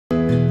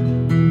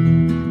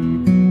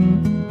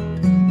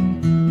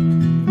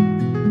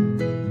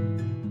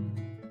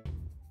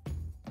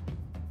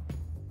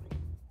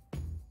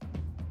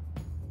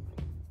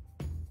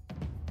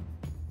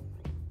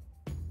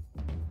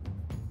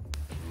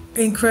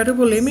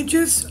incredible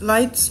images,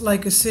 lights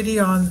like a city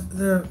on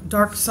the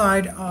dark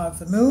side of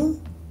the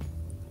moon,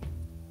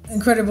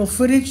 incredible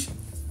footage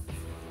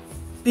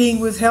being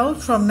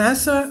withheld from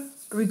NASA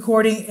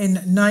recording in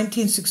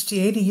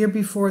 1968, a year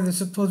before the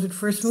supposed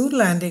first moon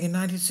landing in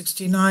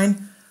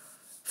 1969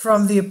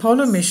 from the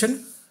Apollo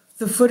mission.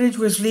 The footage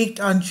was leaked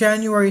on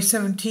January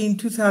 17,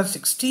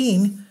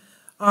 2016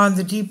 on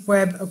the deep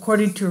web.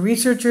 According to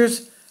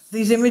researchers,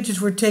 these images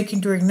were taken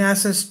during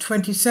NASA's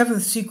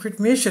 27th secret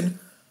mission.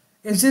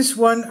 Is this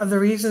one of the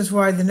reasons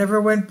why they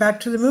never went back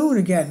to the moon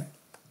again?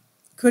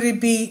 Could it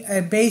be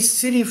a base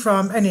city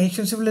from an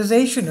ancient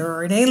civilization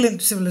or an alien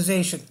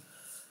civilization?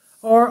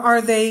 Or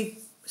are they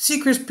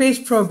secret space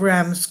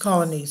programs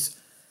colonies?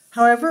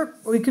 However,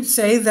 we could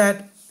say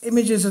that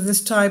images of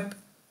this type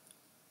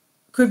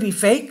could be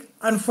fake.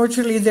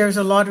 Unfortunately, there's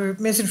a lot of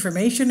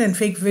misinformation and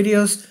fake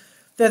videos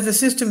that the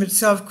system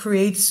itself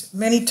creates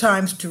many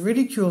times to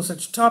ridicule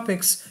such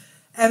topics,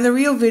 and the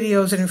real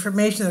videos and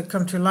information that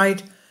come to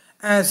light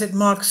as it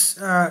mocks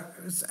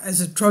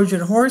as a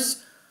Trojan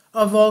horse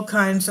of all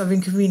kinds of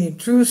inconvenient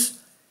truths,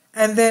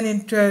 and then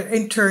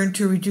in turn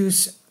to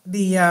reduce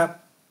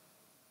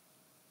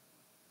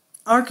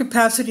our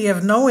capacity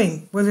of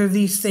knowing whether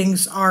these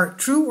things are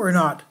true or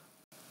not.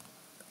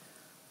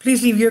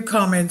 Please leave your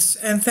comments,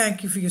 and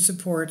thank you for your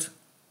support.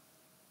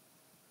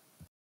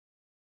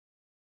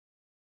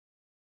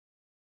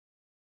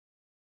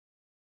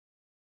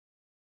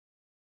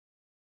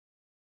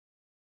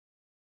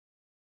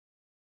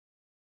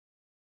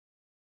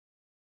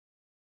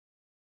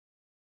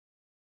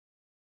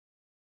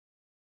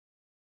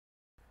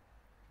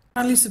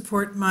 Kindly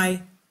support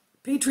my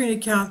Patreon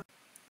account.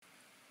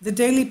 The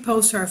daily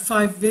posts are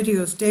 5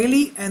 videos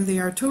daily, and they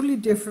are totally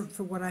different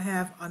from what I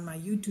have on my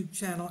YouTube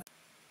channel.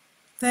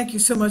 Thank you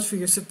so much for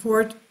your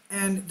support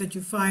and that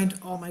you find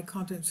all my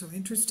content so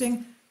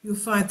interesting. You'll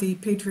find the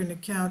Patreon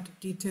account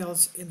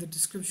details in the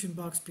description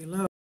box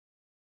below.